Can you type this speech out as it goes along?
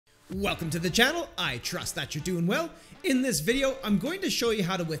Welcome to the channel. I trust that you're doing well. In this video, I'm going to show you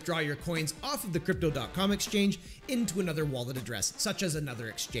how to withdraw your coins off of the crypto.com exchange into another wallet address, such as another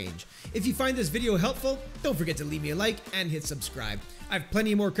exchange. If you find this video helpful, don't forget to leave me a like and hit subscribe. I have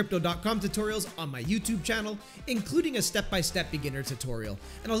plenty more crypto.com tutorials on my YouTube channel, including a step-by-step beginner tutorial,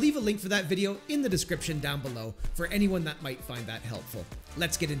 and I'll leave a link for that video in the description down below for anyone that might find that helpful.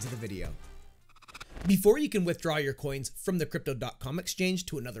 Let's get into the video. Before you can withdraw your coins from the crypto.com exchange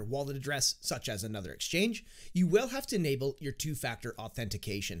to another wallet address, such as another exchange, you will have to enable your two-factor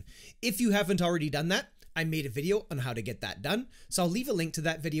authentication. If you haven't already done that, I made a video on how to get that done, so I'll leave a link to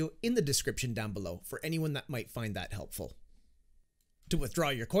that video in the description down below for anyone that might find that helpful. To withdraw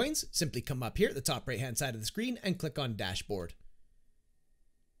your coins, simply come up here at the top right-hand side of the screen and click on Dashboard,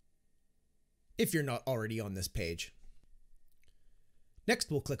 if you're not already on this page. Next,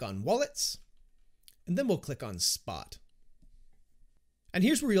 we'll click on Wallets, and then we'll click on Spot. And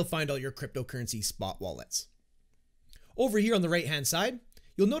here's where you'll find all your cryptocurrency spot wallets. Over here on the right-hand side,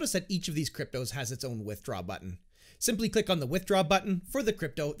 you'll notice that each of these cryptos has its own withdraw button. Simply click on the withdraw button for the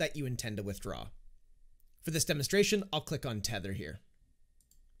crypto that you intend to withdraw. For this demonstration, I'll click on Tether here.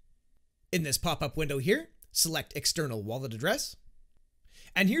 In this pop-up window here, select External Wallet Address,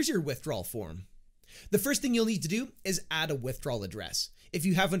 and here's your withdrawal form. The first thing you'll need to do is add a withdrawal address. If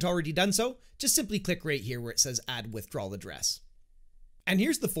you haven't already done so, just simply click right here where it says Add Withdrawal Address. And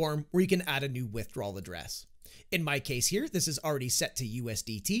here's the form where you can add a new withdrawal address. In my case here, this is already set to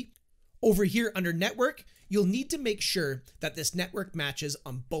USDT. Over here under Network, you'll need to make sure that this network matches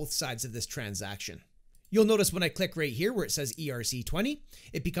on both sides of this transaction. You'll notice when I click right here where it says ERC20,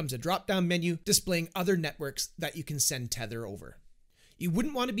 it becomes a drop-down menu displaying other networks that you can send Tether over. You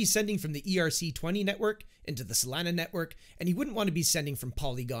wouldn't want to be sending from the ERC20 network into the Solana network, and you wouldn't want to be sending from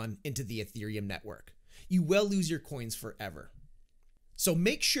Polygon into the Ethereum network. You will lose your coins forever. So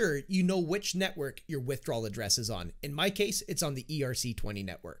make sure you know which network your withdrawal address is on. In my case, it's on the ERC20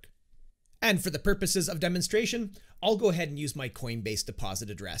 network. And for the purposes of demonstration, I'll go ahead and use my Coinbase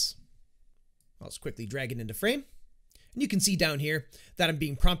deposit address. I'll just quickly drag it into frame. And you can see down here that I'm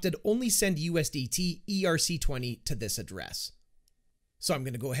being prompted only send USDT ERC20 to this address. So I'm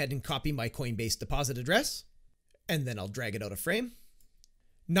going to go ahead and copy my Coinbase deposit address, and then I'll drag it out of frame.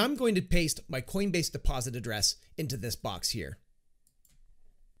 Now I'm going to paste my Coinbase deposit address into this box here.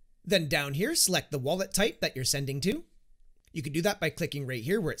 Then down here, select the wallet type that you're sending to. You can do that by clicking right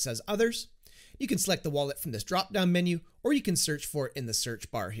here where it says Others. You can select the wallet from this drop-down menu, or you can search for it in the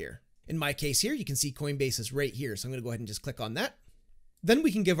search bar here. In my case here, you can see Coinbase is right here, so I'm going to go ahead and just click on that. Then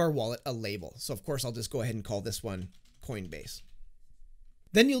we can give our wallet a label. So of course, I'll just go ahead and call this one Coinbase.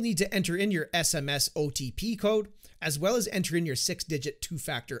 Then you'll need to enter in your SMS OTP code, as well as enter in your 6-digit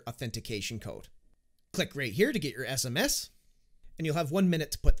two-factor authentication code. Click right here to get your SMS, and you'll have 1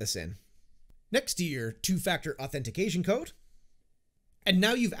 minute to put this in. Next to your two-factor authentication code, and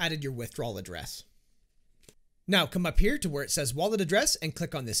now you've added your withdrawal address. Now come up here to where it says wallet address and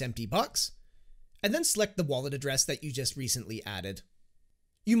click on this empty box, and then select the wallet address that you just recently added.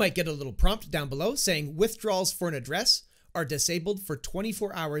 You might get a little prompt down below saying withdrawals for an address are disabled for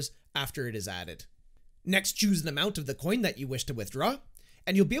 24 hours after it is added. Next, choose an amount of the coin that you wish to withdraw,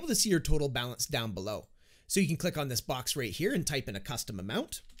 and you'll be able to see your total balance down below. So you can click on this box right here and type in a custom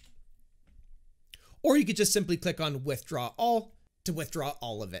amount, or you could just simply click on Withdraw All to withdraw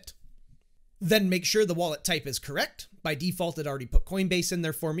all of it. Then make sure the wallet type is correct. By default, it already put Coinbase in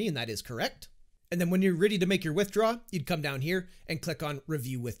there for me, and that is correct. And then when you're ready to make your withdrawal, you'd come down here and click on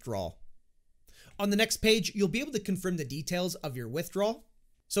Review Withdrawal. On the next page, you'll be able to confirm the details of your withdrawal.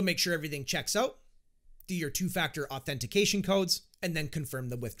 So make sure everything checks out, do your two-factor authentication codes, and then confirm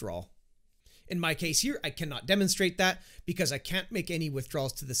the withdrawal. In my case here, I cannot demonstrate that because I can't make any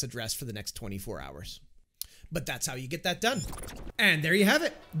withdrawals to this address for the next 24 hours. But that's how you get that done. And there you have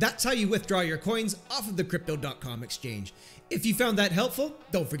it. That's how you withdraw your coins off of the crypto.com exchange. If you found that helpful,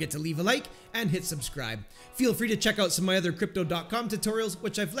 don't forget to leave a like and hit subscribe. Feel free to check out some of my other crypto.com tutorials,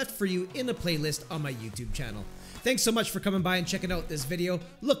 which I've left for you in a playlist on my YouTube channel. Thanks so much for coming by and checking out this video.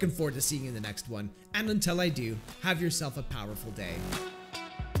 Looking forward to seeing you in the next one. And until I do, have yourself a powerful day.